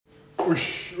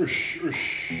Whoosh, whoosh,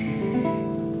 whoosh.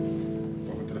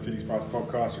 Welcome to the Phoenix Price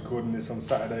Podcast, recording this on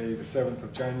Saturday, the 7th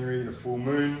of January, the full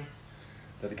moon.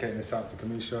 Dedicating this out to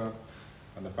Kamisha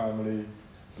and the family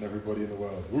and everybody in the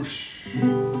world. Whoosh.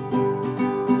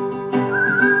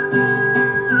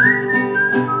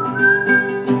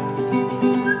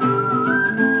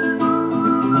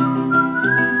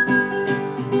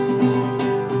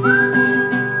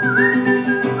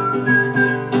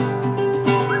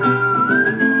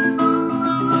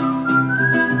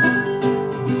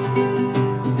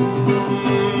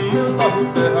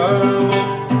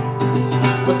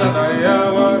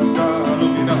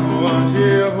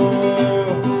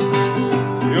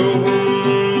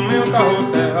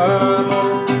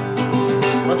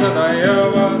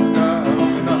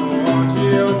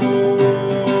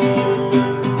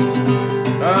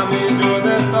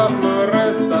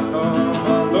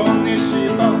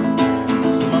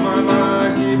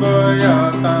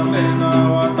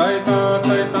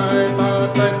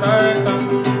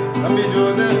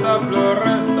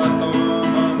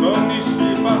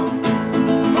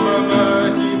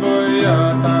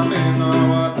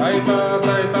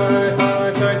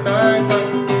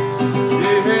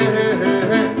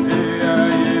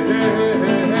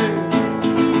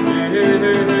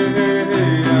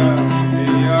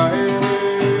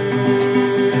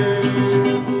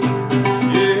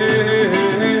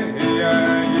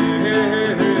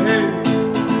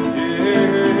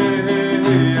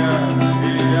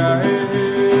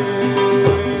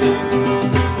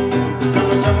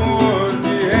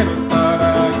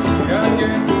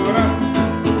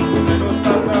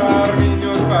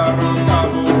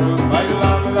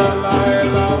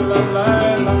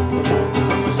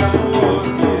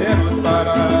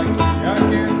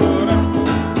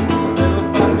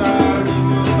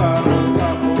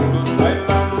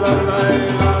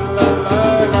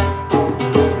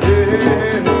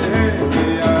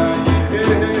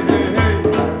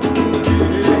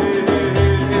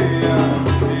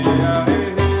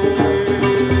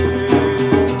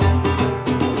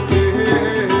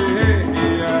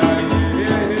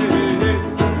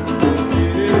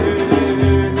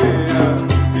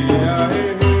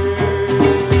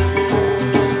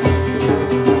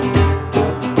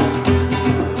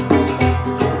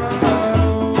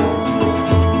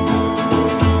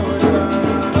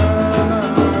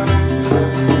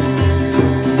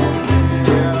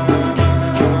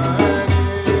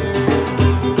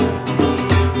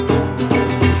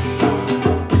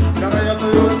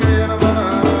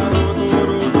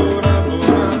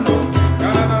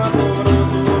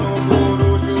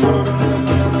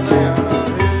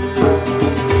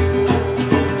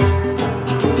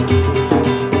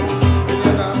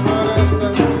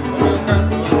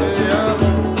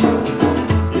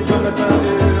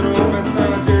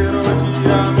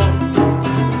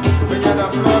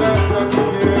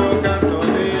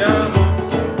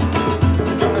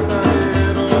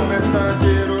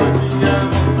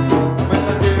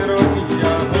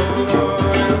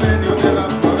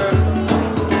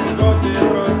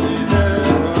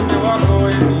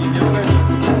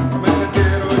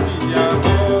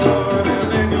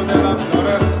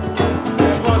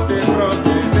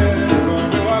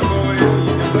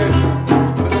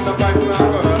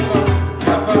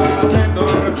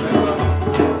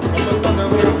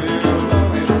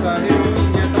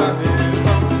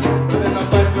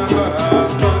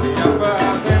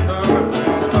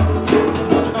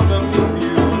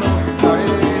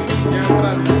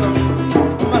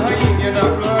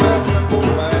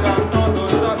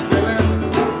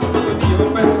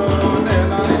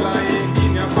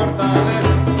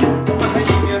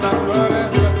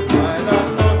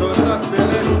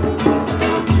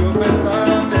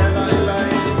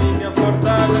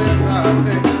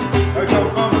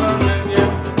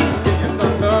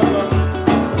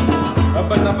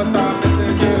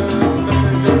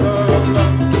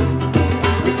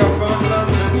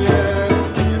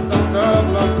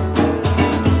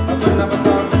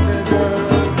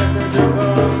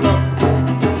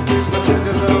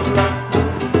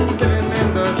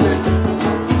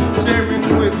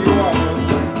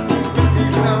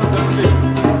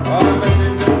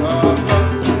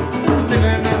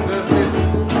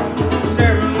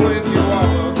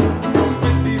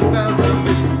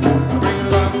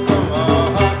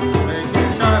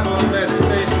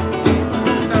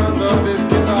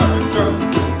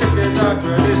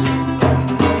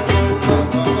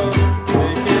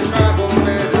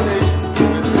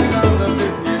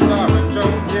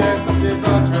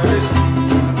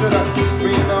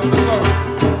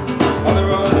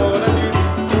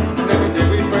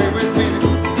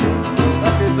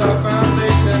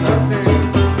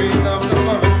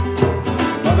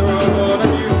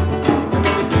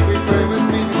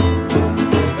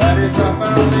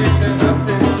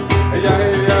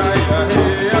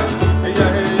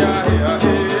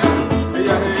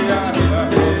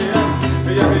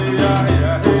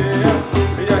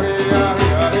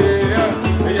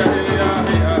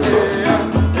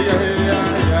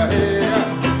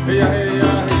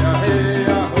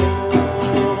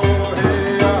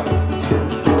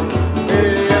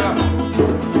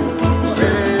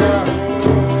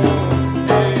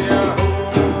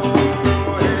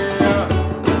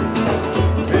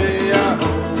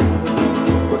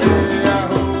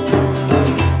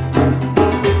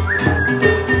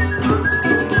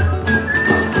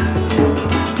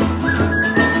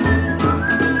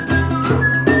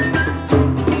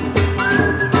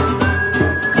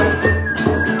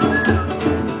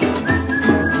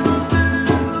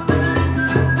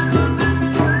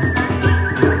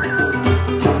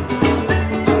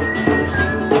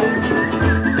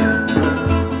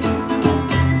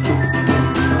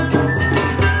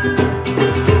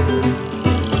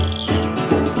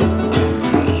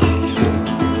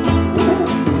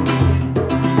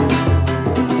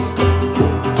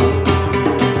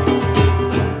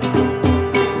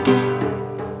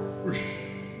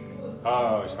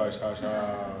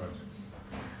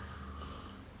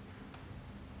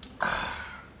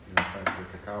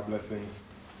 blessings.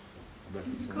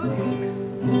 Blessings from Cool.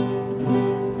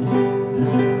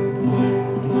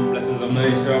 blessings of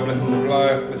nature, blessings of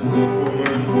life, blessings of the full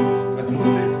moon, blessings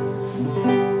of these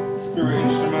spirit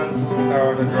instruments, the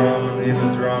guitar and the drum and the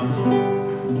inner drum.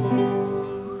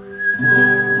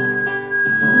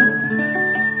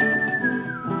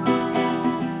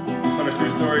 It's not a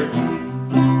true story.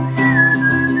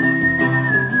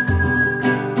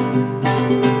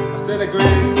 I said a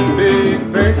great big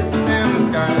face in the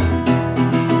sky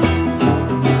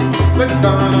looked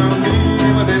down on me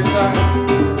in my daytime.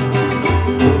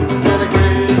 I said a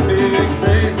great big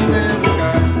face in the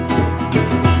sky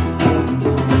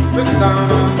looked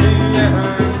down on me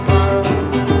and smiled.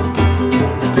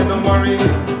 I said don't worry,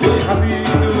 be happy,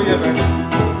 do your best.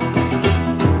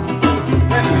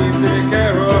 Let me take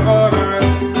care of all the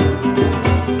rest.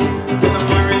 I said don't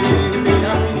worry, be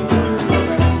happy, do your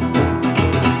best.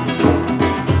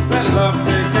 Let love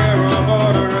take care of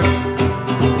all the rest.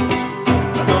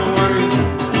 Don't worry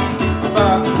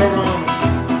about the corona.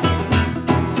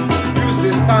 Use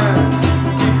this time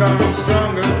to become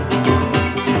stronger.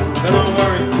 So don't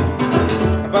worry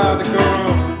about the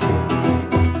corona.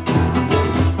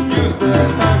 Use the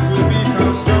time to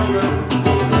become stronger.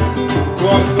 To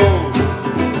all the souls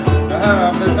that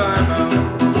have the time now,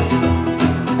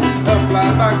 they'll fly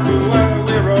back to where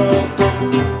we're all from.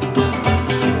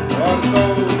 All the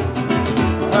souls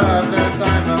that have their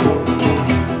time now,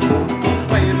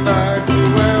 playing back to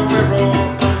where we're all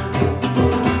from.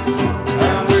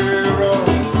 And we're all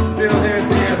still here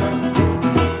together.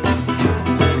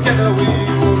 Together we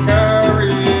will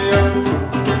carry on.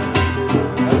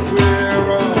 As we're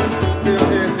all still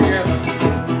here together.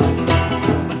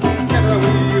 Together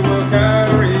we will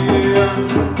carry on.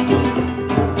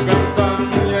 Because the sun,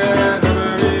 yeah, never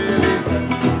really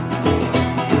sets.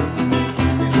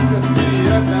 It's just the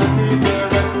earth that needs a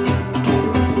rest.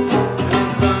 And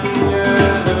the sun,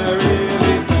 yeah, never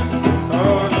really sets.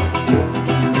 Oh no,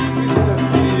 it's just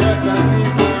the earth that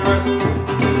needs a rest.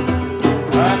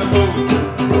 And the moon,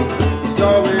 she's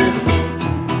always full.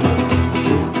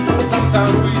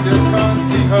 Sometimes we just can't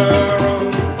see her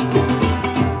own.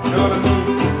 You know the moon,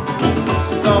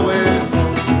 she's always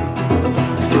full.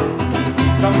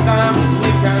 Sometimes we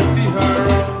can't see her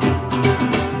own.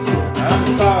 And the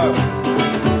stars,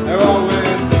 they're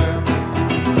always there.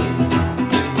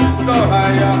 So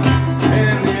high up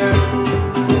in the air.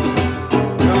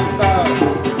 And the stars,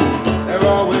 they're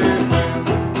always there.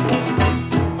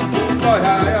 So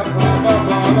high up above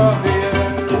all of the air.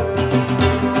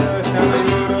 Shana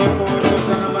yoro toro,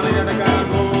 shana manayana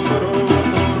gago, toro,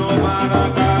 toro,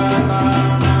 manakana,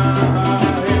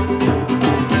 nanae.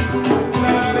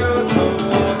 Naro,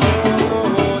 toro,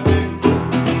 toro, de.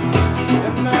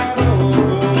 Naro,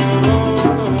 toro,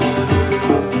 toro, de.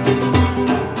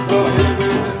 So here we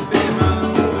just see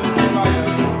mountains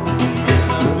fire,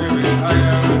 making our spirit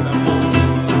higher in the moon.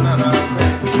 And I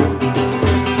say,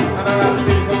 and I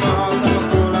sing from my heart and my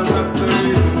soul, and that's the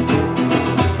reason.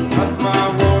 That's my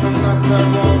road, and that's the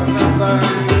road, and that's the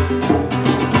reason.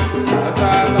 As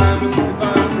I align with the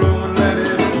divine flow and let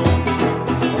it go.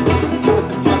 Put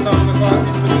my tongue across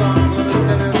each tongue, go to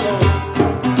sin and soul.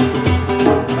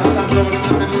 As I'm rolling in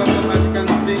the middle of the magic and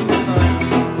sing the song.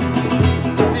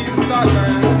 See the stars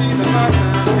shine, see the light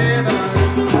shine, hear the light.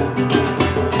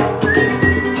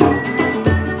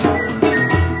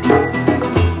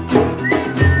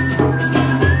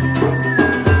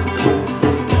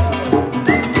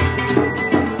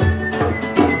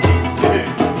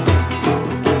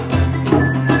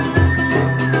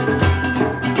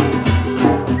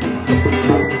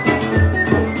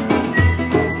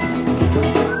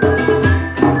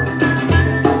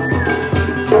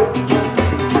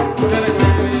 Set a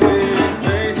great big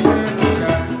face in the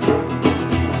sky.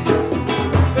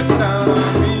 Look down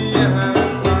on me and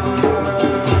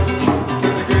smile.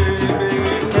 Set a great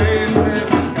big face in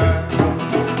the sky.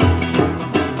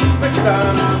 Look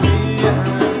down on me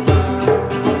and smile.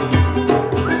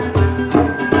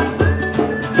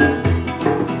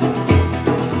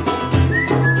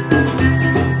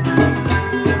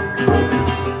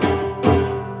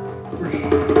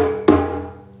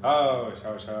 Oh,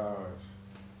 shout.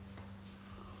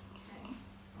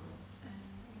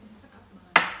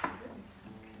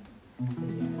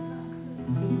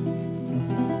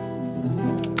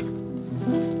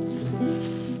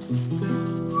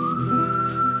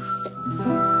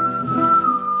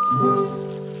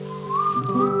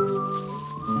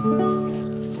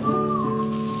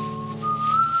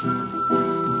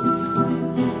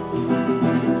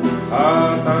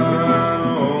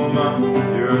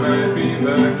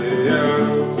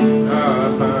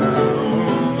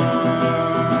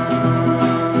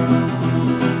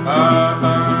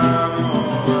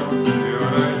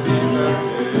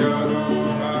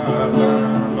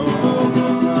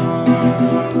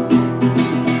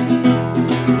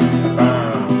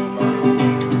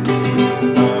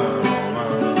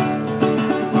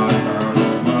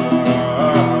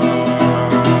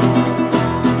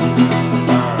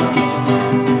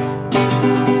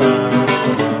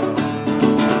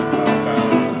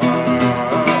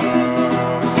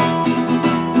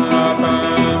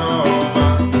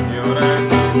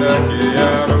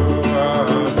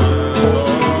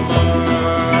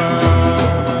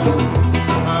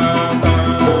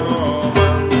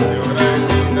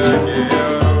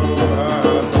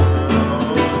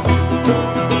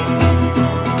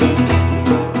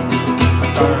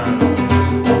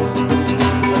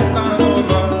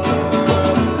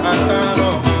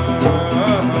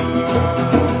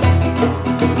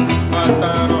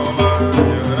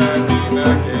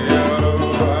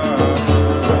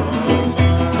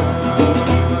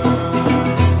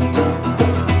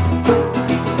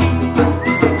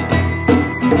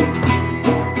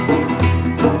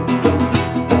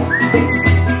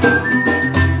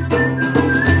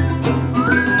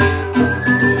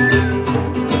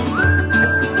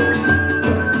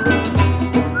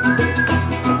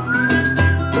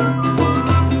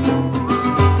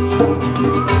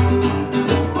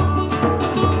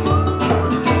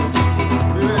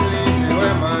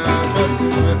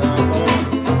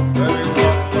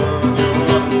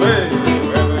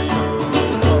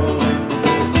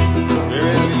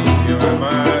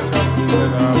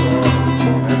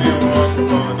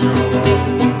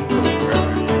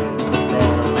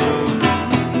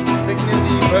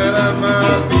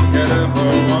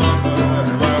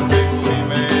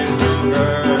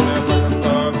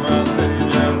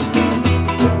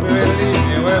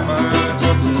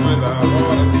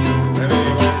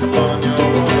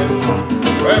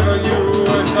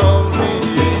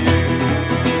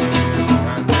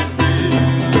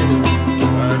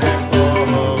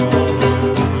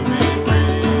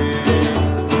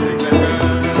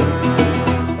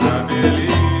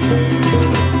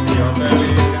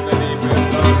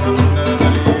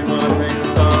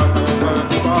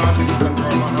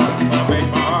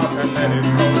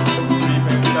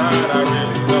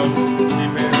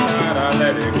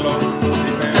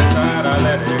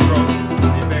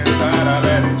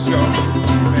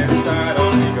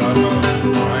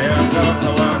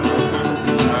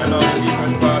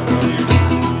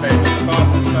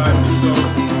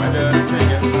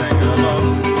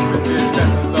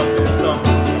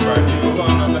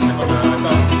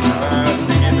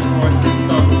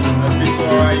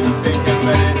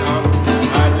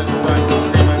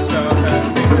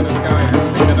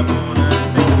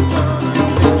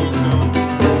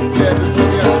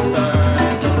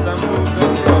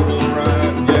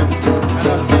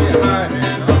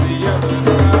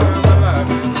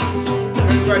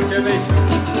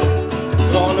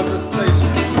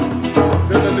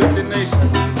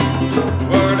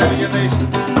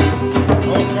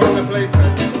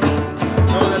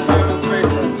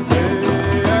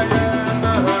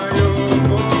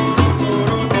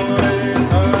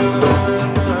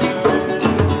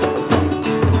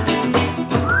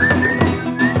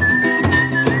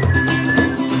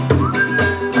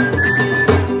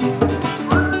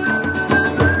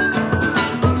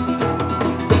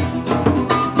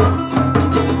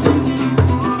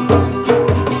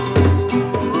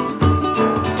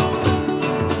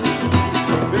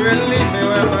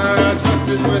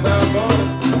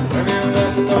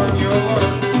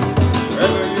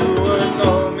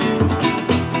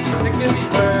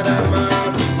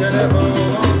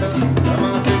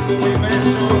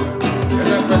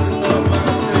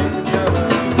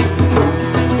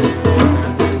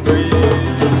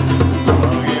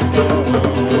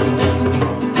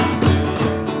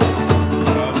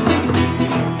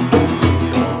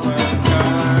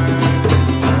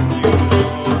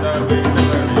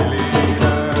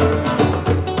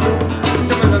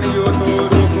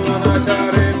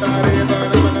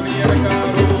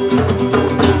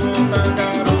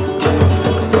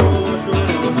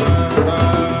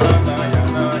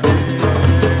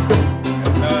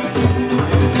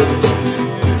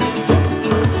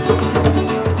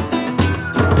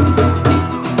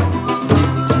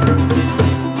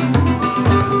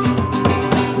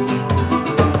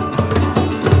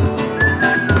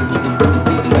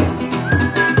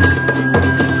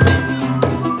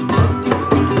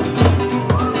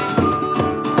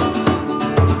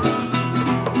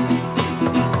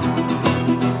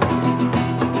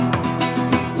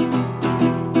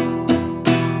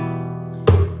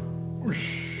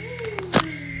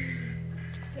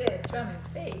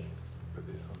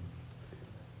 this one.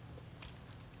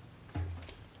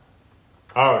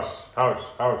 House.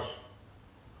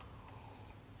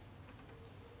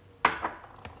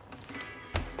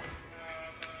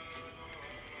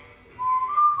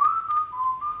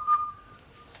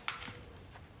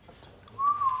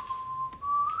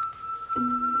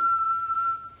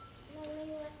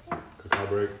 Cacao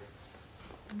break.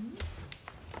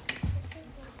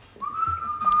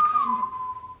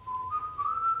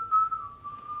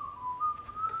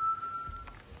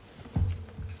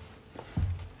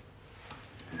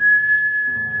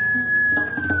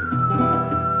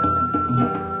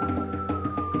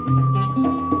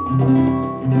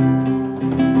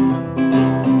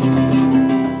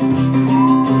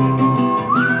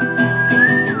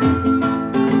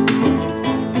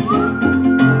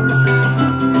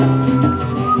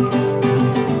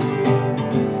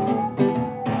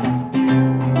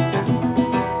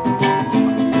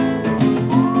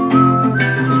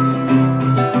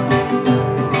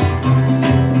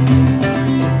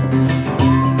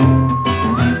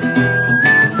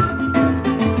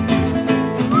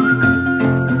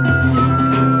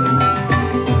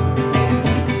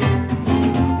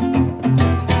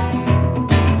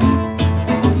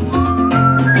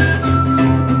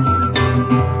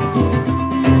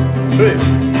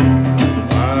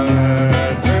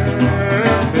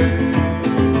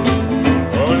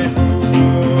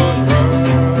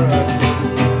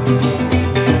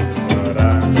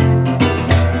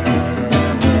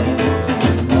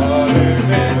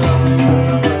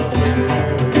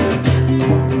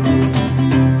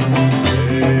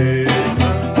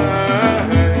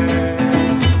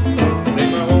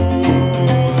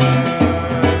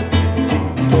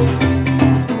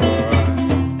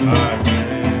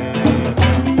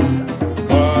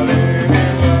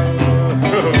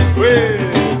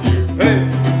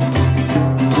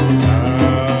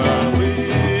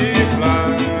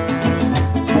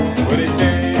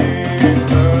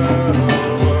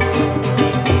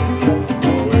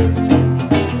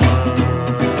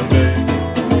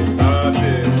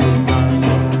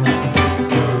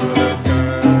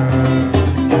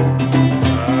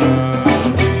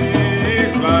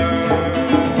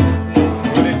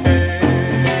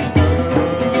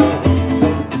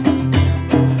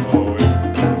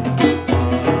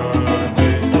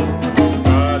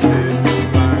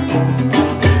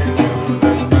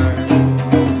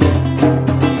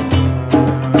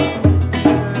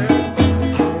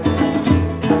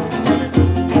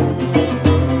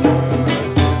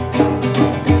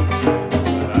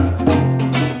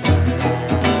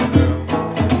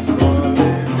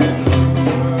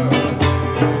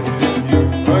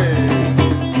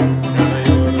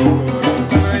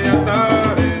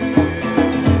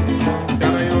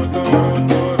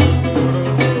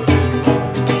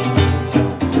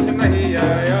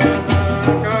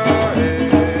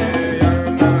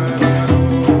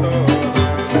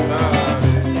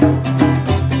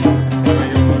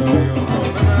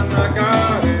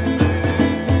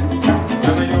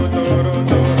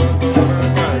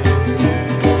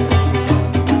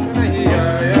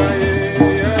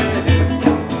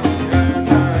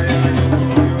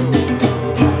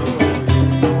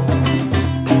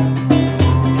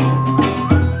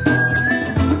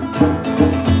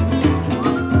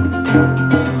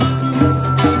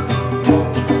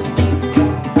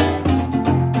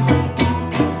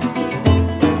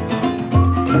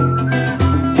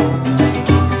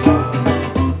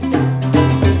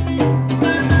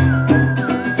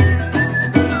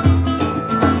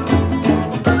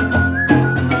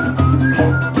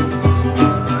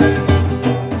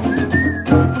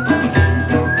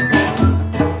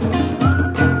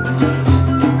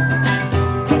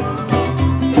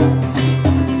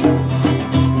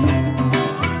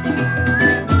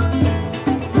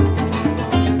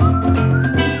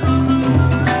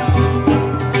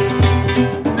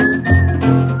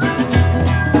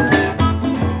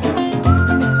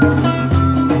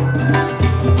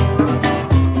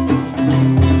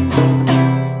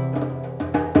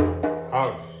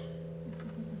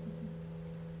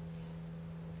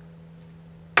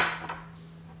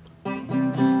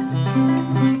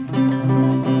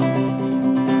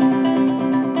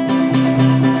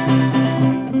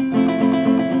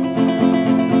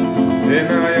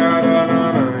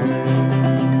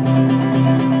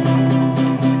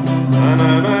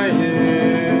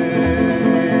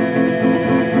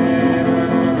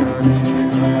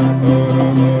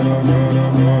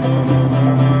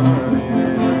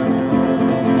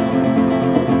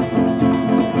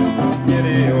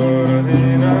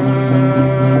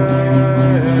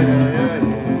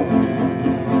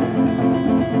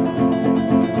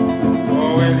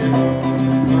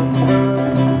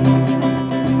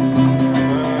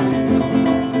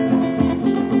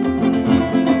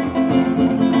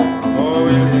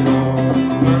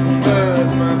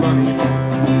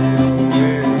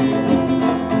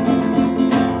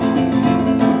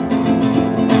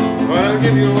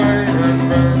 give you wine and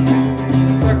brandy,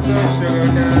 sacks of sugar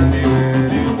candy where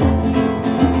you go.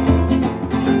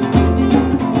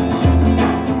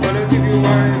 Wanna give you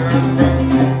wine and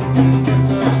brandy, sacks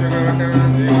of sugar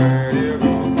candy where you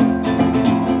go.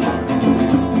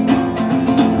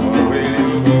 Oh, will you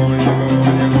go, you go,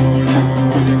 you go, you go,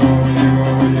 you go, you go,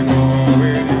 you go,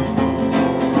 will you go?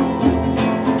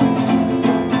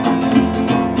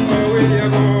 Oh, will you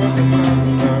go to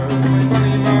London, my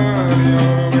bunny Mario,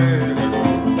 will you go?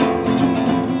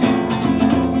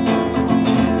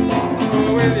 Oh,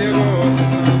 will you go to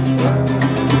London, my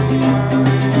bunny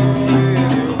Mario, will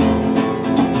you go?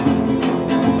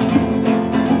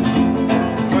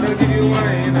 But I'll give you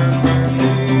wine and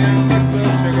brandy and sacks of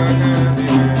sugar candy,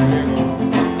 will you go?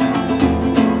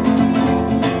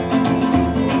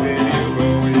 Oh, will you go,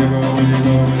 will you go, will you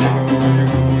go, will you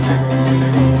go, will you go, will you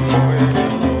go, will you go, will you go?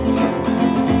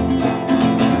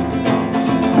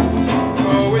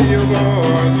 Oh, will you go?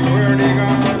 Are you already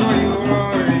gone? Are you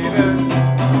already left?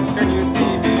 Can you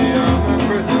see beyond the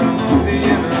prison of the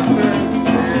inner steps?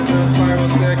 In the spiral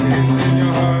staircase in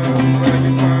your heart, where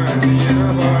you find the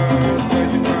inner bars, where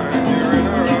you find your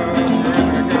inner rush, your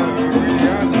inner gallery.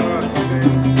 I start to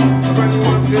sing. I run you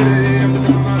on today, at the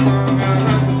tip of my tongue, I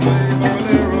like to say,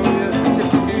 Bolero, yes, the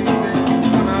gypsy king sing.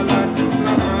 And I like to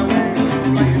flap my wings and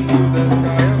fly through the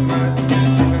sky of night.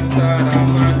 Deep inside, I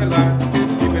find the light.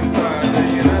 Deep inside the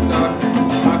inner darkness,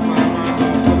 I find my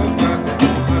heart full of gladness.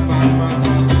 I find my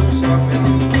soul so sharpness.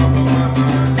 Top of my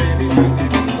mind, daily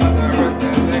duties. As I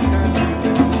resurrect and choose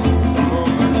this. The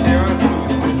moment here I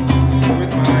soothe this.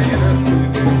 With my inner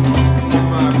soothing. With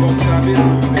my books I be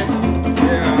moving.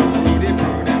 Yeah, I'm really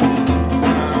prudent.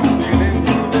 And I'm feeling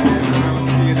grooving. And I'm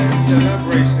feeling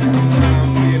celebrations. And I'm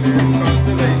feeling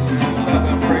constellations. As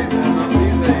I'm praising up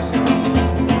these nations.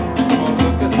 All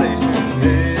of the stations.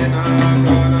 Hey, na,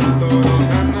 na, todo,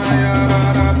 na, ya, da,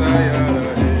 da, da, ya, da,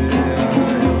 ya, da,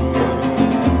 yo, do.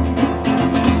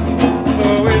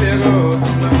 Oh, will you go to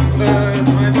Flanders,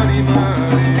 my bunny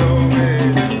Mario, will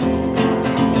you go?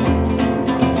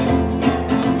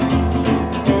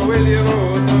 Oh, will you go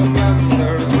to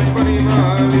Flanders, my bunny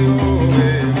Mario, will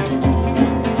you go?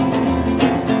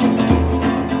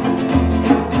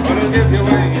 But I'll give you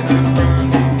wine and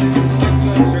brandy, sacks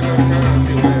of sugar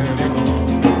candy, will you go?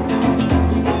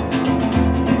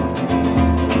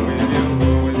 Will you go,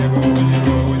 will you go, will you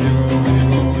go, will you go, will you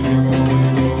go, will you go,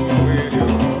 will you go, will you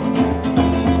go?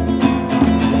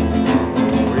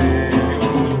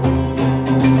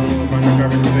 When the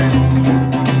courage within,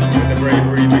 when the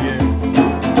bravery begins,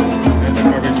 and the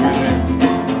courage within,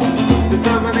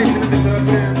 determination and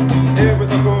discipline. Here with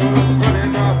the course,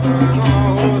 running fast and on my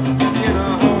horse, in a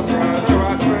horse rider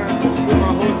I stand, with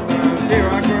my horse stands. Here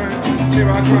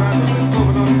I grind, on this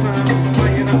moment of time, my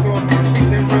inner clock I'm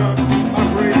beating round. I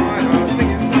praise my heart,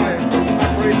 thinking sire, I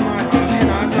praise my heart, in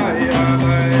I die,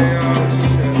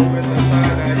 t-shirts with the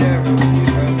tie-dye, yeah, real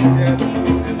sweeters, yeah, the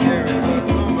sweetness here, it hurts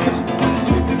so much.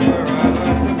 Sweetness where I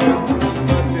like to burst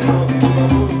in all these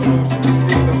bubbles of ocean,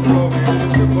 leave them flowing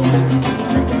with devotion.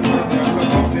 Drink another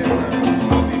cup of this,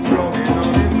 I'll be flowing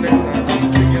on in bliss.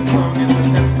 Sing a song in the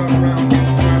 10th cup round,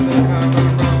 round the curve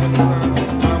and round in the sun.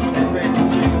 I'm in the space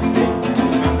between the sea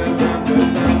and the land, the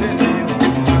sand it is,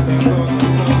 and the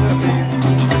golden of the bees,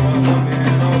 the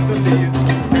humming of the bees.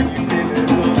 Can you feel it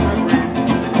on the breeze?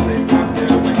 As they flap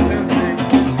their wings and sing,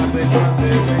 as they flap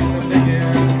their wings and begin,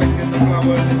 collecting the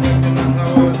flowers, collecting the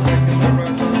flowers, collecting the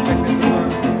birds, collecting the sun,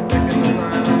 collecting the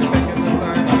sign, collecting the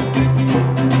sign. I sing.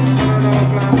 And I'm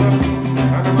Flanders,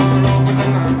 and I'm all over the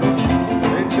land.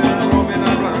 Ancient Roman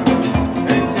I'm Flanders,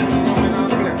 ancient Roman I'm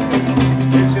blending,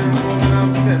 ancient Roman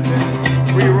I'm sending,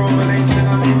 re-Roman ancient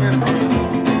I'm remembering,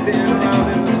 sitting around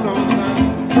in the stones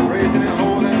and raising it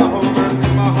whole in the home and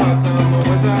in my heart I'm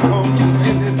always at home.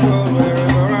 In this world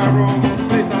wherever I roam, it's the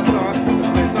place I start, it's the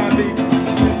place I leave,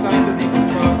 inside the deepest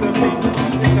part of me,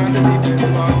 inside the deepest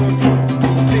part of you.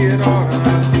 I see it all and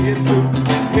I see it too,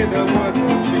 hear the words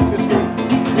and speak the truth,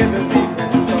 hear the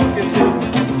deepest, darkest roots,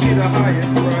 see the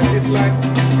highest, brightest lights.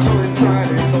 I know inside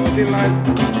it's all delight,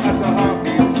 as the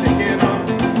heartbeats ticking on,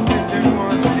 missing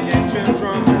one of the ancient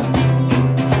drum.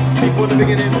 Before the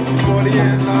beginning, before the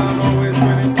end, I'm always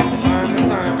winning, and the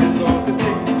time is all to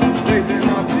see. Raising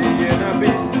up the inner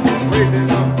beast, raising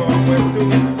up from west to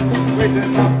east,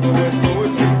 raising up for west forward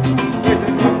feast,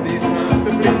 raising up these times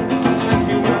to please. Thank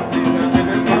you and please and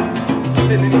remember,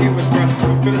 sitting here with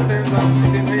gratitude for the sender,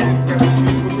 sitting here with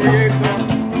gratitude for creator.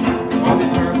 All these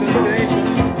times sensation,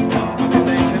 all this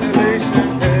ancient elation.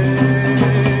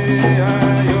 Hey,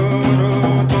 ayoro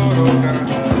toro kana.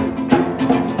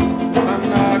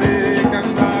 Kandare,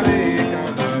 kandare,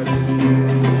 kandare,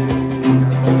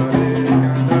 kandare.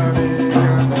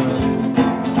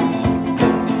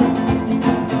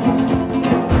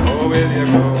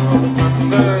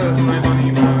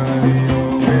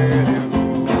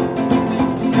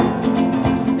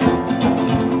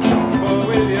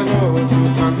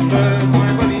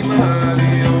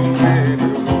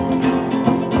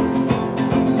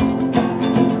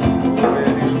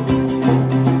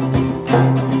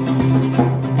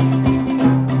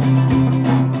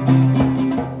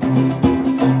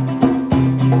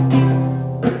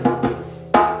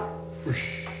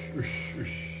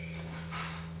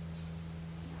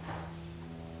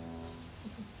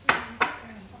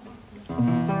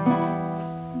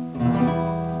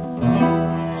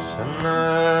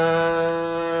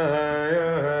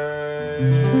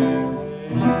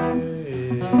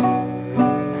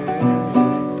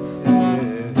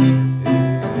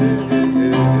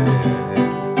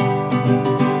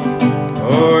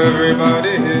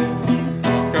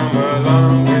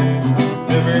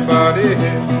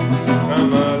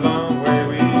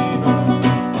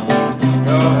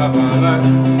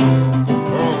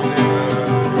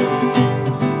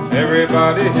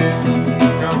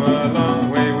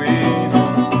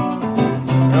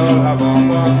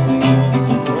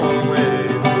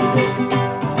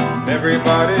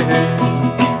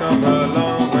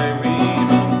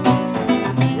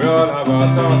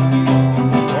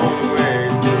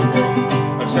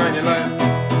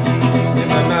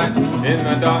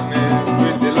 the darkness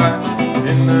with the light.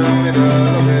 In the middle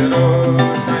of it all,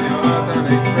 shine your heart and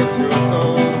express your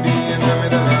soul. Be in the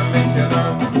middle and make your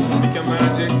dance. Make your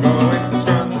magic go into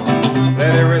trance.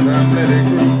 Let it rhythm, let it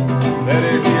groove. Let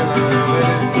it heal and let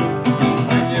it soothe.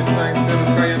 And give thanks to the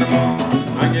sky and the moon.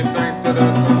 And give thanks to the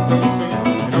sun so soon.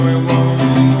 You know it won't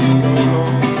be so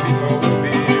long before we'll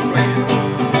be flying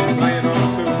home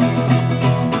too.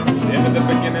 In the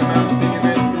beginning I'm singing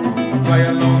it through. Fly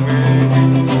along with you,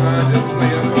 I just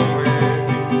play along with you.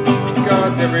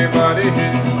 Because everybody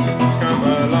here has come a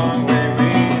long way, we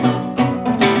know.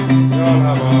 We all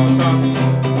have our thoughts,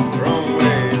 our own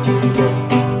ways to go.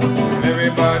 And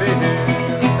everybody here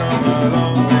has come a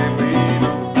long way, we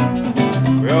know.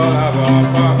 We all have our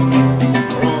paths,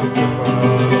 our own to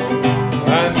follow.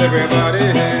 And everybody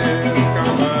here has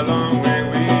come a long way,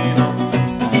 we know.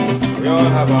 We all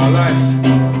have our lights,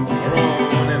 our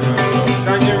own inner glow.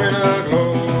 Shine your inner glow,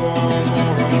 all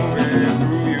more moving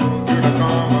through you, through the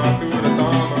karma, through the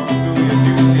dharma, through your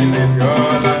duty, live your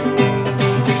life.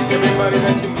 Everybody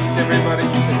that you meet, everybody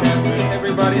you should dance with,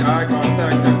 everybody eye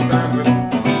contact and stand with,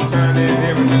 standing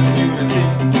here in the community.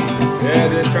 Yeah,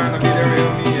 just trying to be the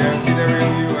real me and see the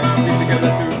real you and be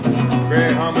together too.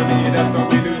 Great harmony, that's what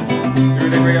we do. Through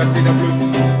the grey I see the blue,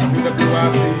 through the blue I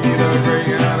see the grey,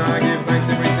 and I give thanks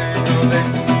every single day.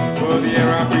 For the air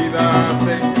I breathe, I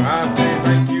say, I say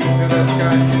thank you to the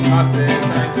sky. I say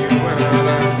thank you when I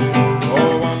land.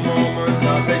 Oh, one moment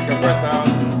I'll take a breath out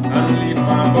and leave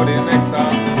my body next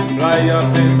time. Fly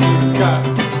up into the sky,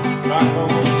 back home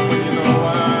when you know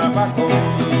why. Back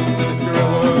home to the spirit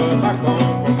world, back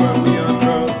home from where we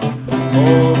unfurled.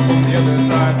 Oh, from the other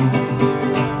side,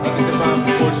 I think the divine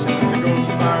proportion, the golden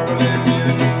spiral in me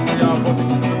and you. We are both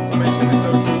pieces of information, it's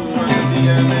so true. And the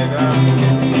DNA that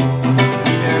moves,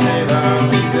 the DNA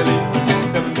that's easily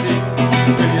 70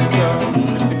 billion cells,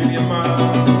 50 billion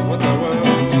miles. What the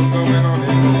world's going on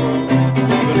in this world?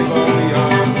 Believe all we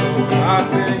are told. I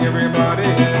sing everybody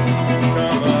here,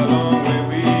 come a long way,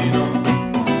 we know.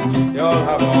 Y'all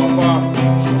have our path,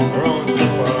 our own to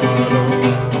follow.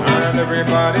 And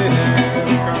everybody here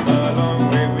has come a long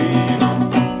way, we know.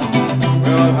 We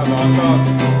all have our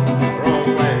thoughts, our own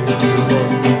ways to go.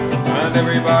 And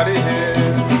everybody here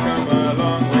has come a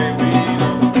long way, we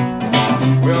know.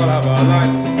 We all have our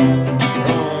lights, our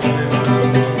own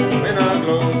inner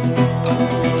glow.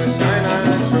 Shine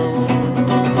and show,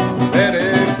 let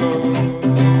it flow.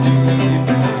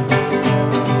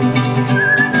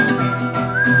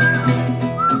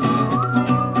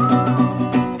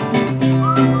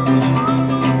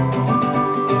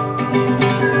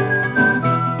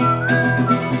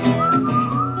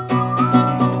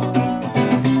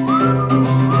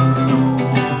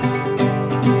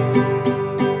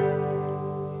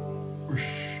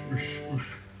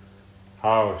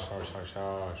 House.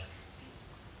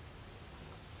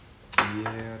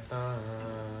 Yeah,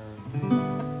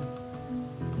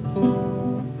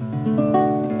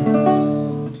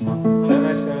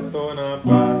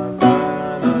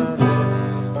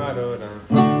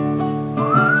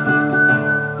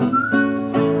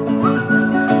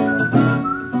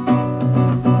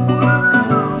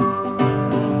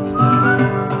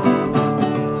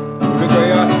 the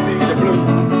way I see the blue,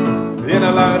 the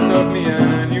inner lights of me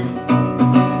and you.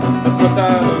 That's what I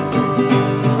look to.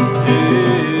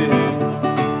 Yeah.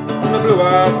 From the blue I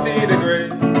see the gray,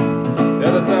 the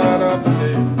other side of the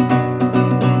day.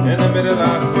 In the middle I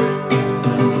sway.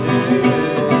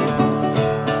 Yeah.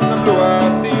 From the blue I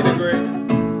see the gray,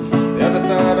 the other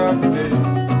side of the day.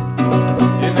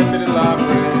 In the middle I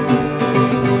pray.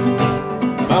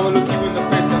 I will look you in the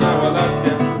face and I will ask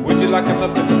you, would you like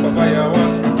another cup of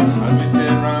ayahuasca? As we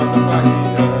sit round the fire.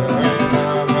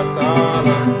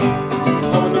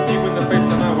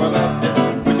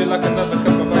 Like another cup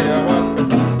of ayahuasca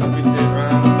as we sit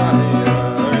round the fire.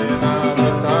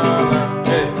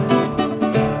 Hey,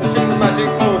 let's drink the magic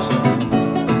potion,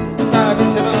 dive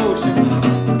into the ocean.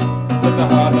 Set the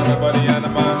heart and the body and the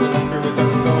mind and the spirit and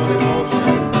the soul in motion.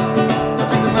 I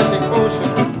drink the magic potion,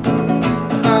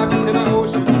 dive into the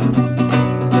ocean.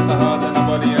 Set the heart and the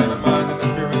body and the mind and the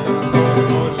spirit and the soul in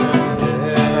motion.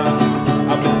 Yeah, now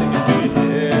I'll be singing to you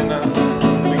here now.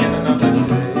 The beginning of the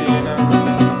day now.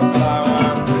 That's how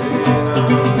I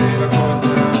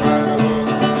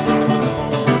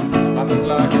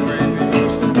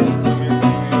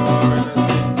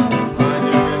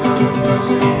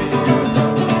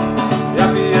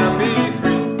Happy and be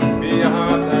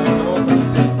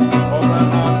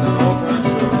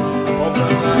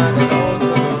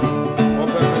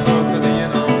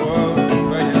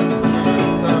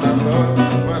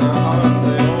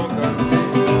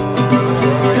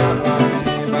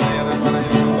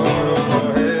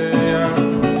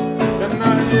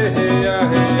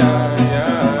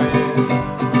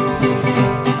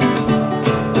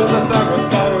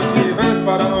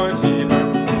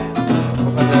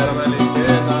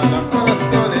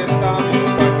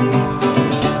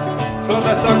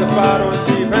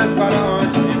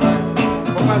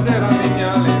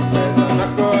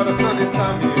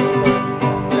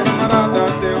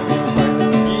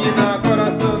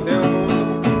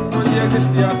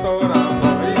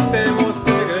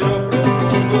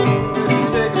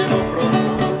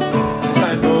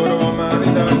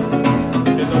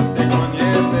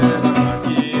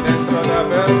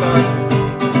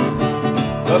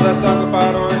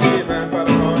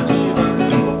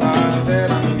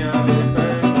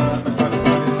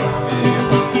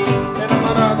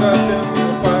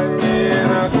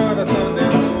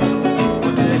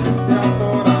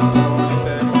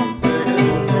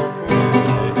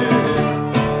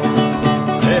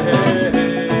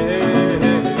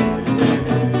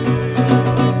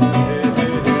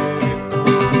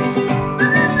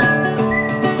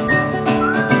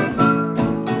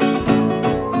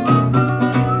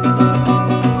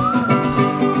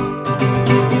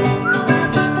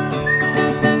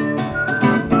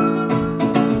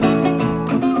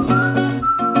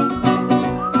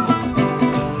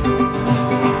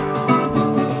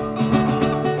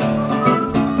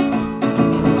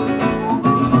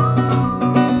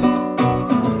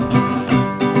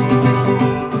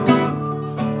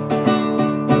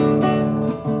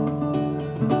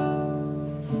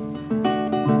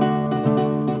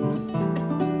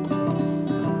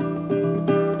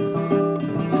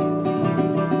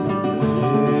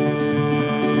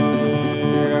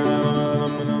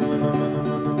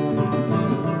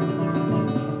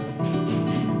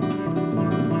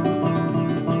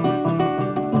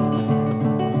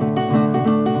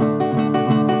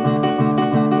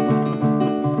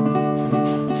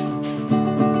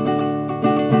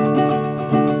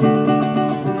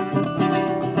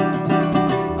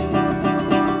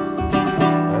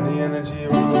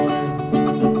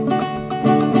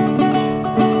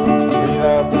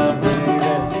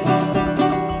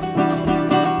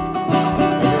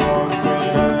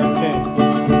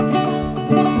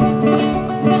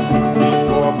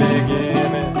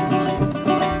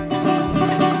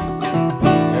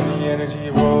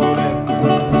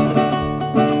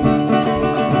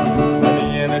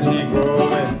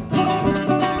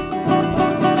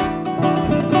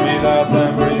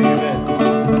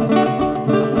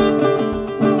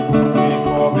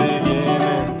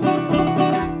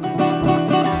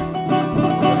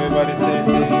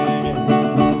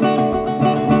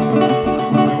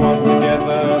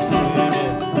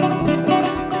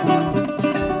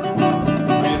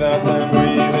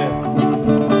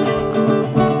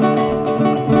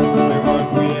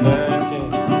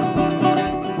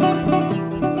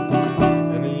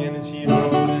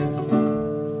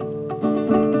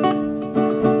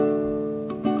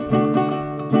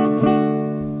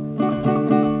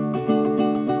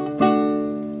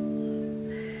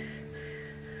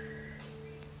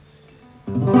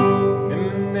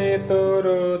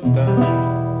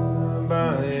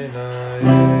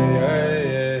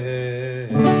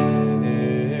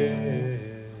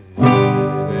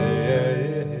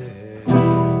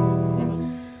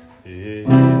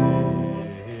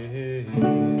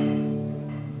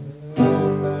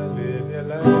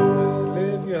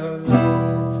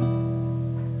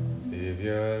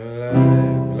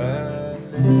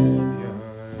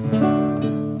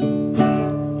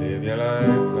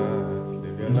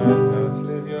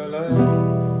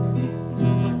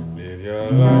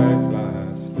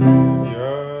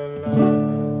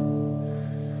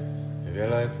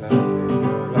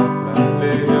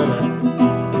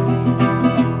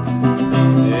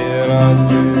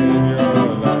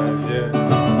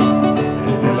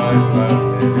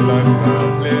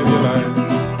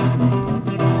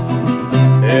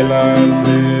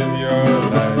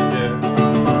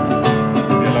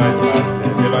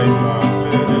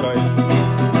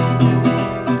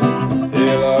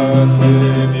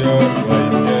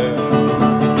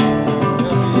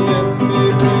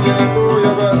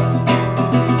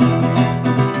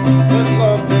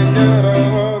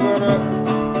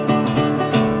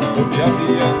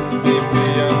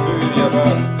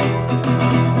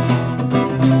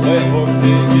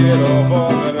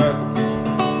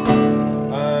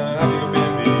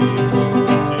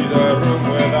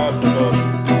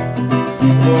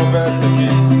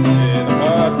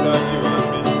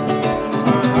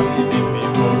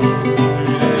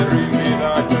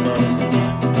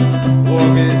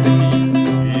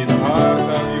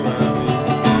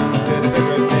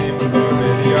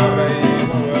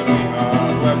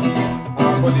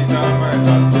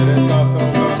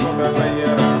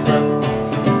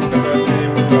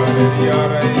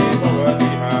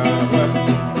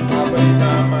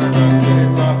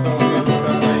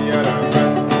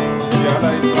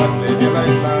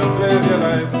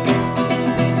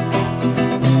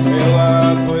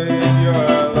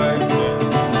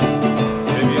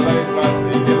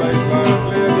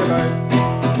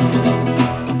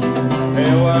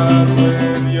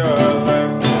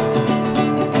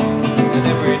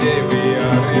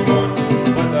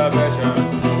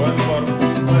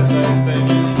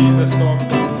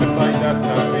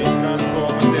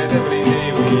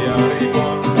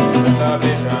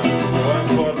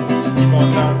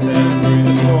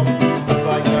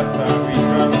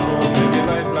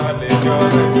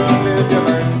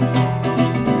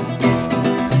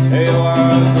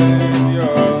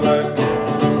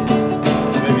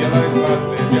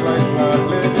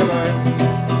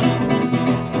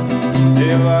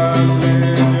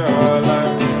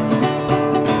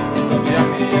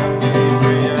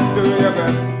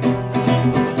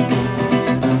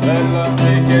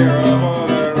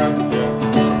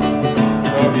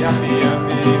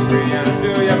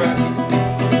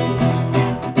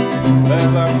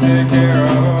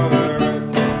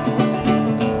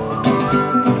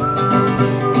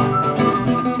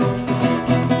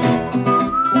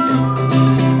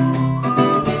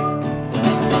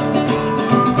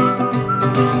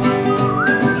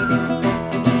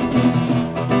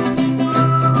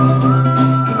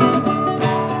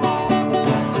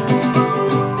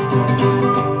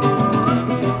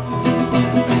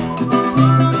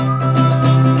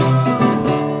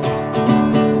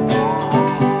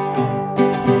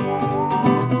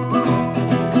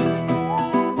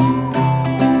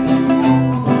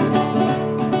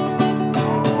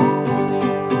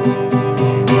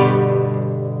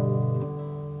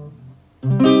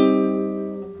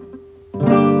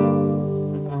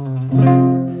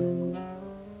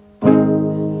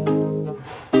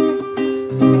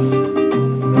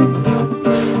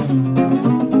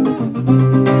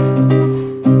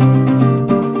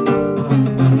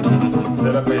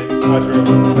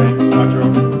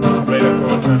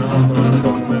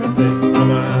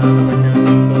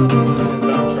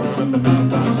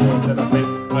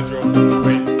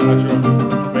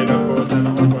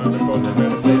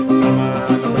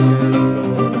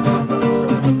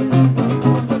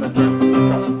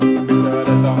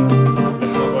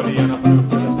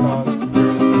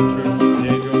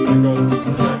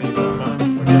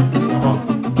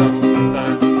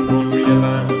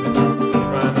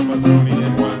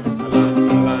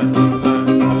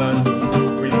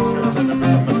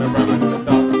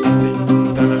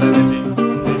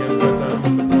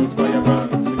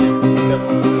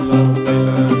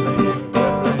Love,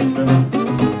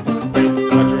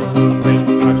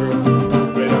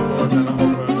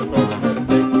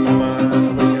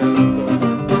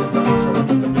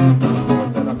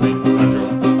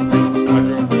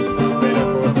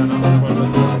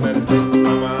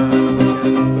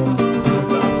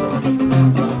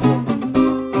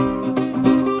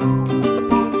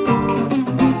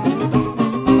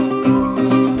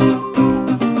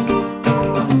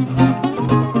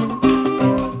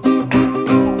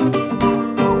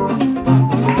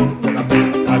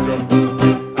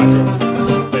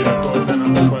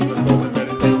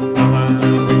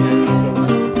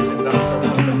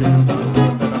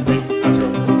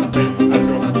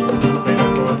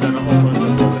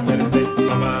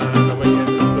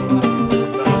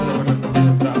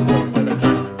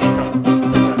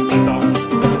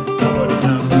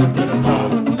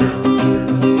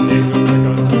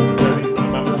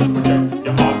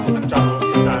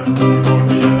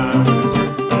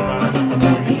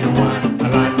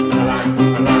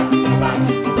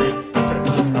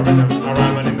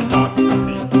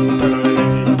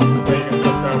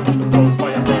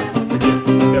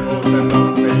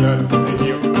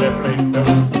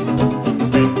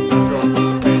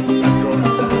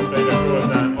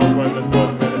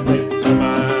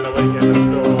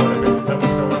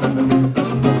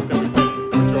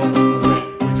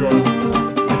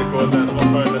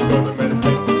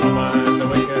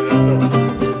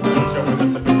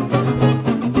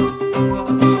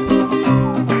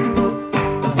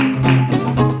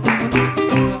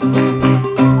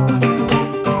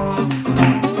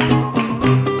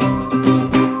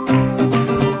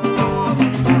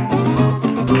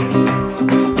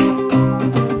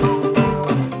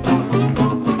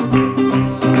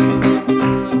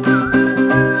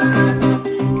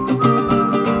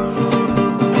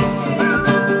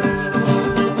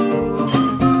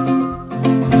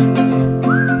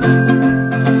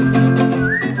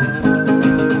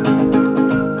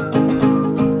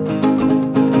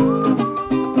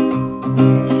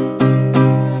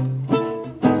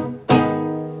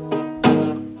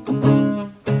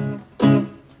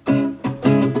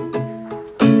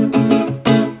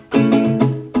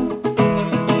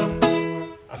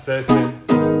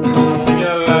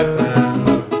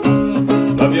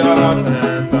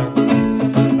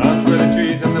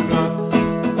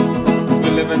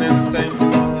 living in the same,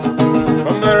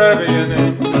 from wherever your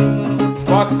name,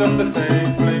 sparks of the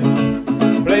same flame,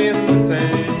 playing the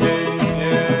same game,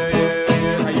 yeah, yeah,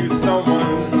 yeah. Are you someone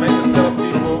who's made yourself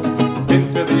before, been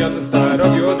to the other side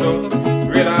of your door,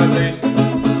 realization,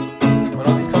 when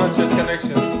all these conscious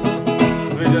connections,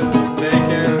 so we just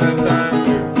taking the time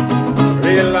to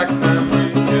relax and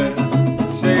breathe, yeah,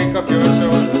 shake up your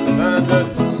shoulders and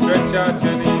just stretch out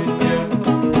your knees, yeah,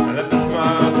 and let the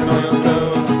smiles in all your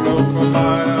cells flow for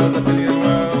miles, a billion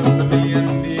worlds, a billion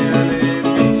DNA,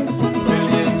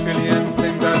 billion trillion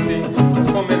things I see,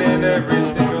 coming in every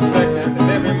single second, in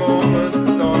every moment,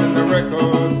 it's all in the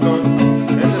record store,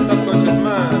 in the subconscious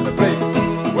mind, the place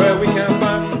where we can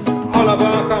find all of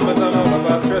our commas and all of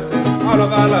our stresses, all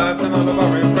of our lives and all of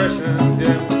our impressions,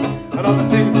 yeah, and all the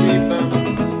things we've done,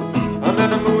 under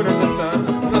the moon and the sun,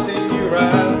 there's nothing new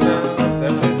right now,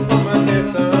 except this moment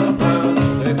here somehow,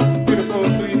 this beautiful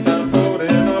sweet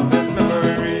unfolding of this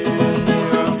memory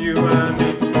of you and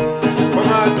me, from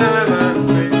our time and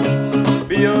space,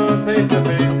 beyond face to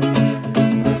face,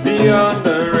 beyond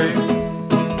the race,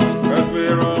 cause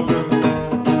we're all blue,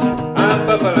 and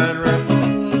purple and red,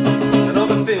 and all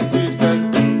the things we've said,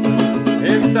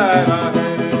 inside our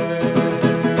head,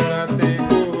 I say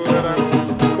cura,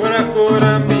 cura,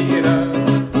 cura, mira,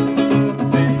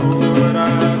 say cura,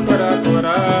 cura,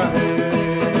 cura,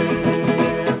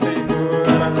 hey, I say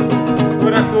cura,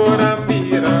 cura, cura,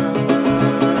 mira,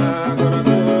 cura,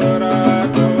 cura,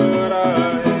 cura,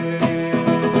 hey,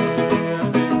 I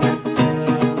say,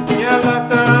 yeah,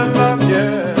 that and love,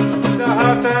 yeah, the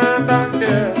heart and dance,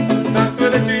 yeah, dance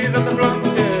with the trees and the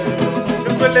plants, yeah,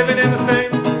 cause we're living in the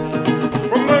same,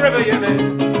 from wherever your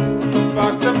name,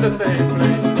 sparks of the same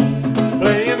flame,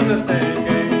 playing the same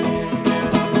game,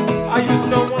 yeah. Are you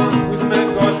someone who's met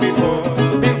God before,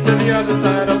 been to the other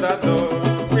side of that door,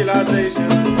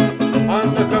 realizations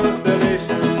on the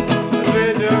constellations, and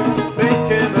we're just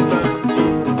taking the time to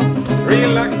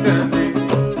relax and breathe,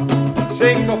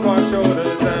 shake off our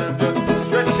shoulders and just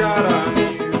stretch out our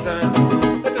knees,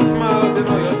 and let the smiles in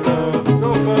all your souls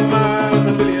go for miles,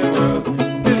 a billion worlds,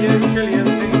 billion trillion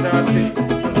things I see,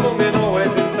 there's woman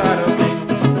always inside of me,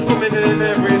 there's woman in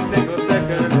every single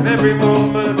second, in every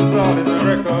moment, it's all in the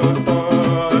record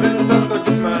store, in the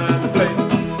subconscious mind, the place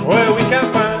where we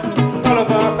can find all of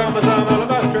our commas and all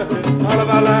of our stresses, all of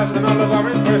our lives and all of our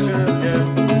impressions, yeah,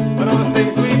 and all the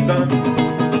things we've done,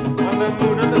 on the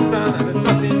moon and the sun, and there's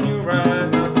nothing new right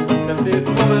now, except this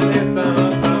moment here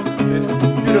somehow, this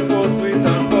beautiful sweet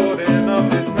unfolding of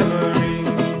this memory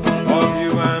of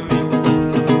you and me,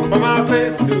 from our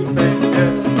face to face,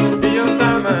 yeah, beyond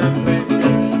time and place,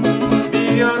 yeah,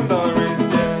 beyond the race,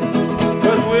 yeah,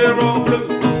 cause we're all blue,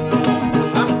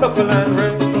 and purple and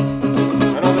red,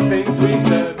 and all the things we've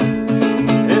said,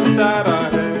 inside our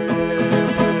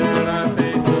head, I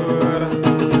say cura,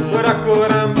 cura,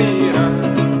 cura, mira,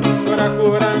 cura,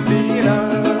 cura, mira,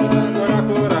 cura,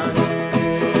 cura,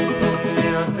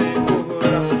 hey, I say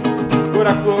cura,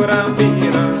 cura, cura,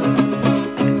 mira,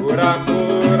 cura,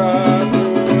 cura,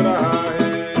 cura,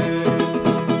 hey.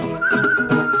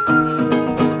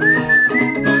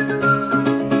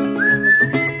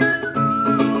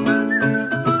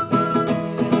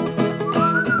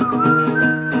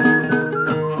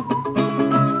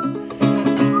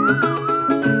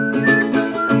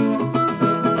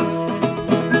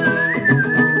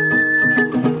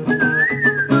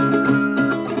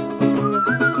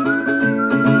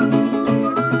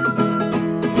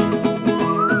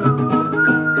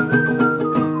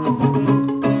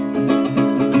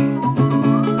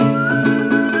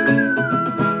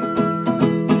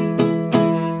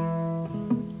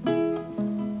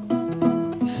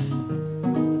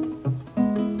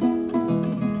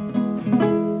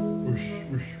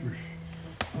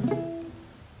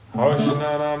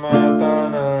 Hoshnana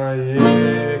matana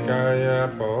ye kaya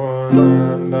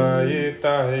ponanda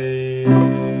itahe.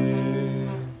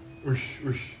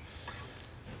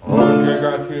 All your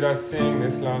gratitude, I sing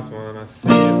this last one. I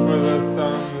sing it for the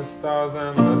sun, the stars,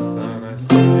 and the sun. I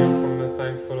sing it from the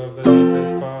thankful of the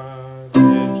deepest part. The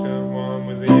ancient one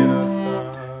with the inner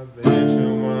star, the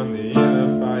ancient one, the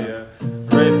inner fire,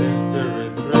 raising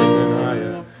spirits, raising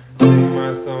higher. Sing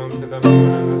my song to the moon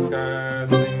and the sky.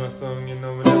 Sing my song, you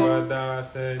know, whenever I die. I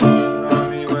say, you know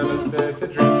me when I say it's a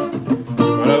dream.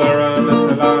 All around us,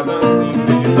 the lies unseen.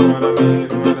 Do you know what I mean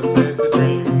when I say it's a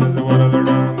dream? There's a world all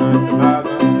around us, the lies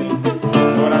unseen.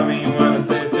 Know what I mean when I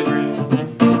say it's a dream?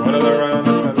 World all around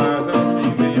us, the lies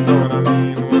unseen. Do you know what I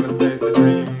mean when I say it's a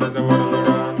dream? There's a world all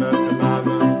around us, the lies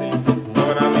unseen. Know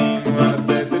what I mean when I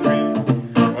say it's a dream?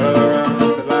 World all around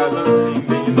us, the lies unseen.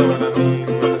 Do you know what I mean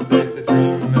when I say it's a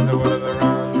dream? There's a world all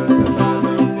around us, the lies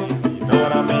unseen. Do you know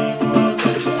what I mean?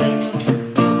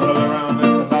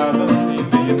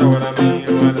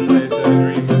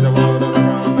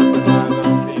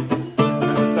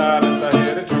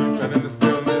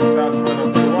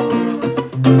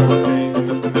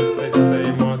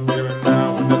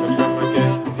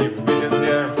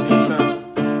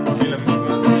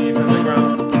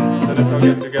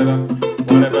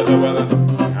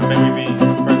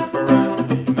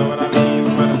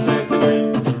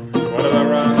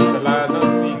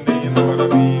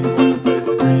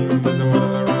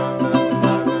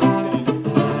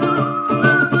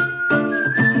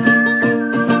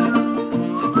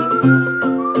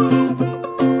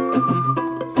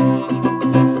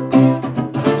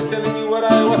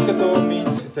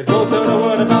 said, go tell the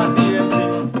world about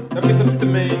DMT. That we touch the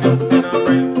main, it's in our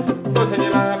brain. Go tell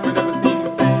your life, we never seem the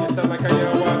same. It sound like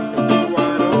ayahuasca, too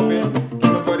wide open.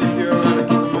 Keep my body pure and I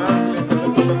keep my mind clean. Cause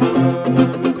I'm looking my love and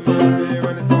I'm losing my fear.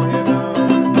 And it's all here now,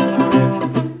 and it's all out here.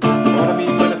 What I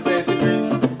mean when I say it's a dream.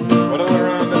 What all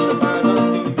around us, the lies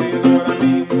unseen. Do you know what I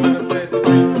mean when I say it's a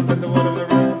dream? There's a world all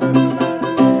around us, the lies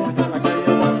unseen. It sound like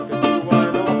ayahuasca, too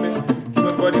wide open. Keep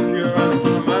my body pure and I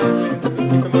keep my mind clean. Cause I'm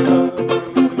keeping my love and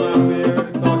I'm losing my fear. And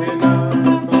it's all here now, and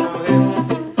it's all out here.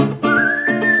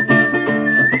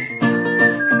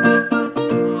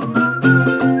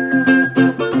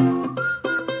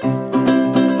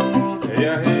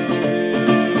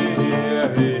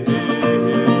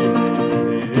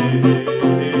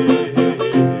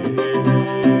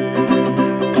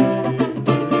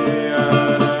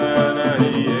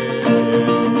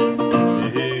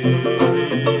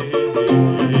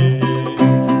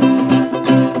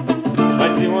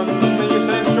 Mighty one, may you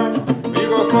shine strong. May you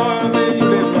go far, may you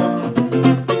live long.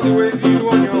 Peace be with you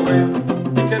on your way,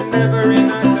 each and every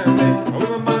night and day. And with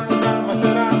my mind's eye, my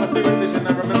third eye, my spirit vision, I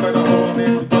remember the whole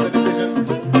days before the division.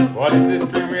 What is this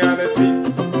dream reality?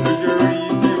 Illusory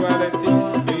duality.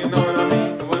 Do you know what I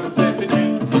mean when I say it's a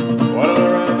dream? What all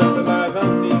around us, the lies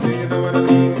unseen. Do you know what I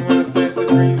mean when I say it's a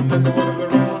dream? There's a world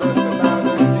around us, the lies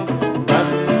unseen.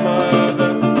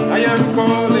 Grandmother, I am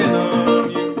calling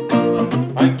on you.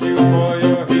 Thank you for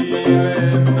your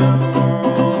healing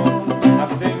now. I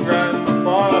sing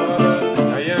grandfather,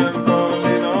 I am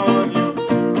calling on you.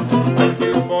 Thank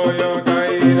you for your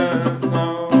guidance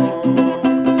now.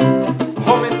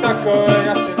 Hold me takoy,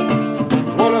 I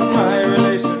sing all of my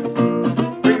relations.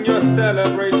 Bring your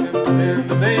celebrations in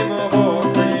the name of all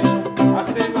creation. I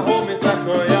sing hold me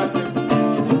takoy, I sing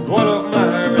all of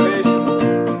my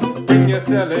relations. Bring your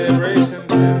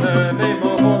celebrations in the name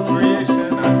of all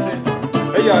creation. I sing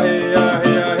hey ya hey ya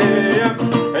hey ya hey ya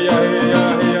hey ya hey ya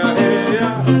hey ya hey ya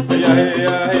hey ya hey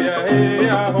ya hey ya hey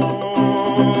ya ho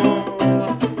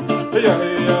hey ya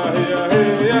hey ya hey ya hey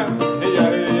ya hey ya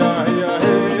hey ya hey ya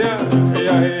hey ya hey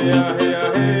ya hey ya hey ya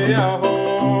hey ya ho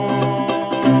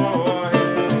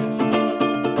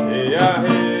hey ya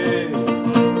hey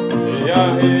hey ya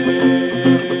hey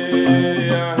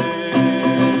ya hey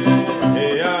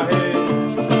hey ya hey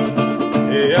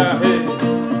hey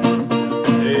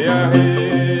ya hey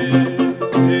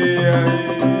hey ya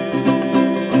hey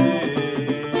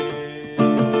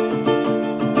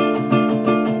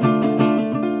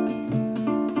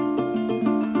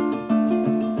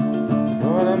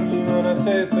what I mean when I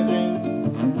say it's a dream.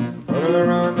 All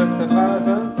around us the lies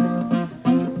unseen.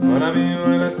 What I mean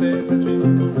when I say it's a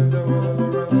dream. There's a world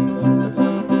all around us the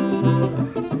lies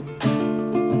unseen.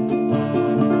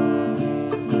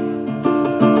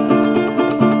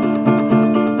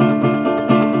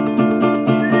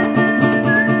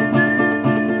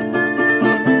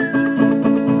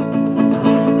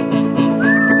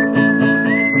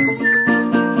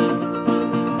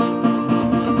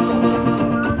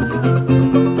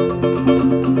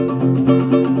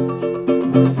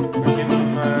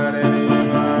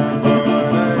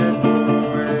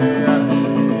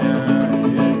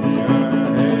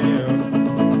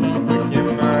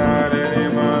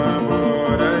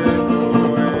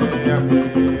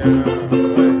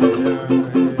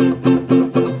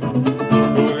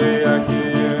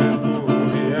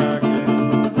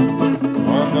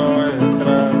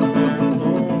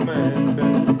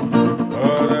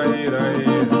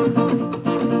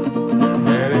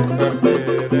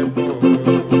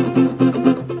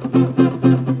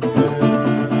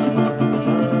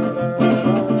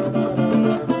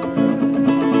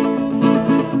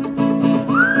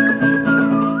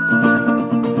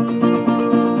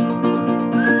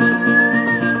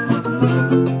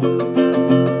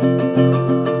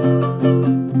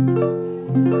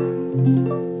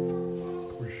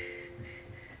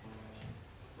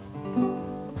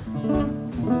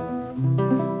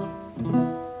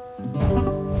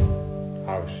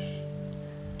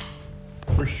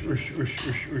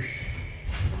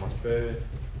 Namaste.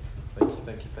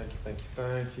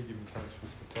 Thank you. Give me thanks for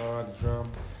this guitar, the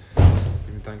drum.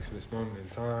 Give me thanks for this moment in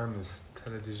time, this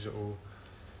teledigital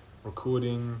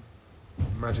recording,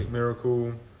 magic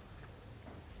miracle,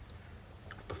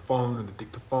 the phone and the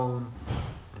dictaphone,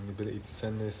 and the ability to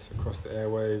send this across the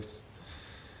airwaves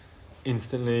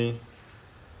instantly.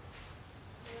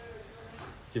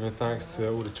 Giving thanks to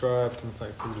all the tribe, giving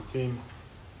thanks to all the team,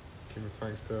 giving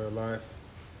thanks to life,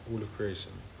 all of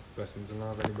creation. Blessings and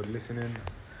love, anybody listening.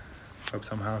 Hope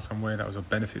somehow, some way that was a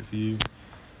benefit for you,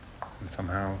 and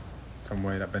somehow, some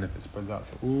way that benefit spreads out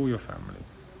to all your family,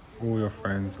 all your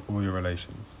friends, all your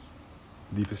relations.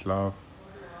 Deepest love,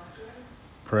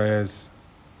 prayers,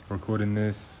 Recording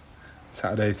this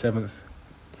Saturday, 7th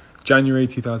January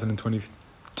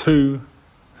 2022.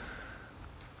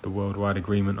 The worldwide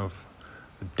agreement of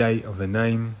the date of the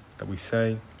name that we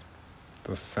say,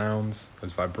 those sounds,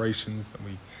 those vibrations that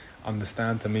we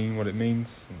understand to mean what it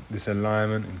means. This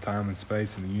alignment in time and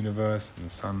space, in the universe, in the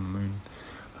sun, the moon.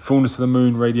 The fullness of the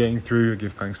moon radiating through. I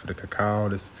give thanks for the cacao,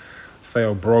 this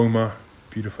theobroma,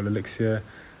 beautiful elixir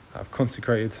I've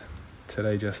consecrated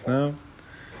today just now.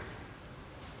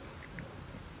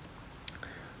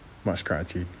 Much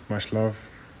gratitude, much love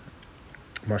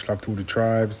to all the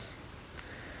tribes,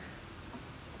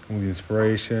 all the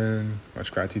inspiration,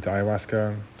 much gratitude to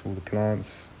ayahuasca, to all the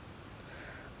plants,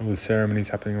 all the ceremonies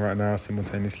happening right now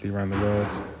simultaneously around the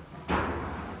world.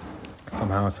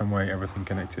 Somehow, some way, everything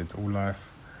connected, all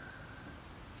life,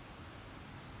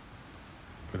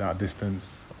 without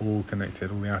distance, all connected,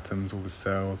 all the atoms, all the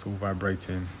cells, all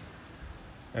vibrating,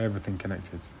 everything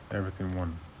connected, everything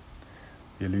one.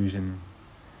 The illusion,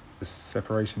 the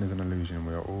separation is an illusion.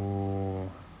 We are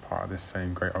all part of this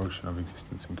same great ocean of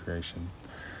existence and creation.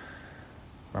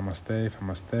 Namaste,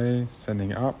 namaste, sending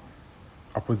it up,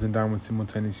 upwards and downwards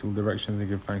simultaneously, all directions, and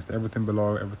give thanks to everything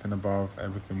below, everything above,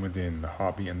 everything within, the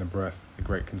heartbeat and the breath, the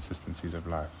great consistencies of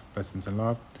life. Blessings and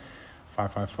love.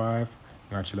 555,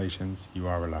 congratulations, you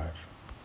are alive.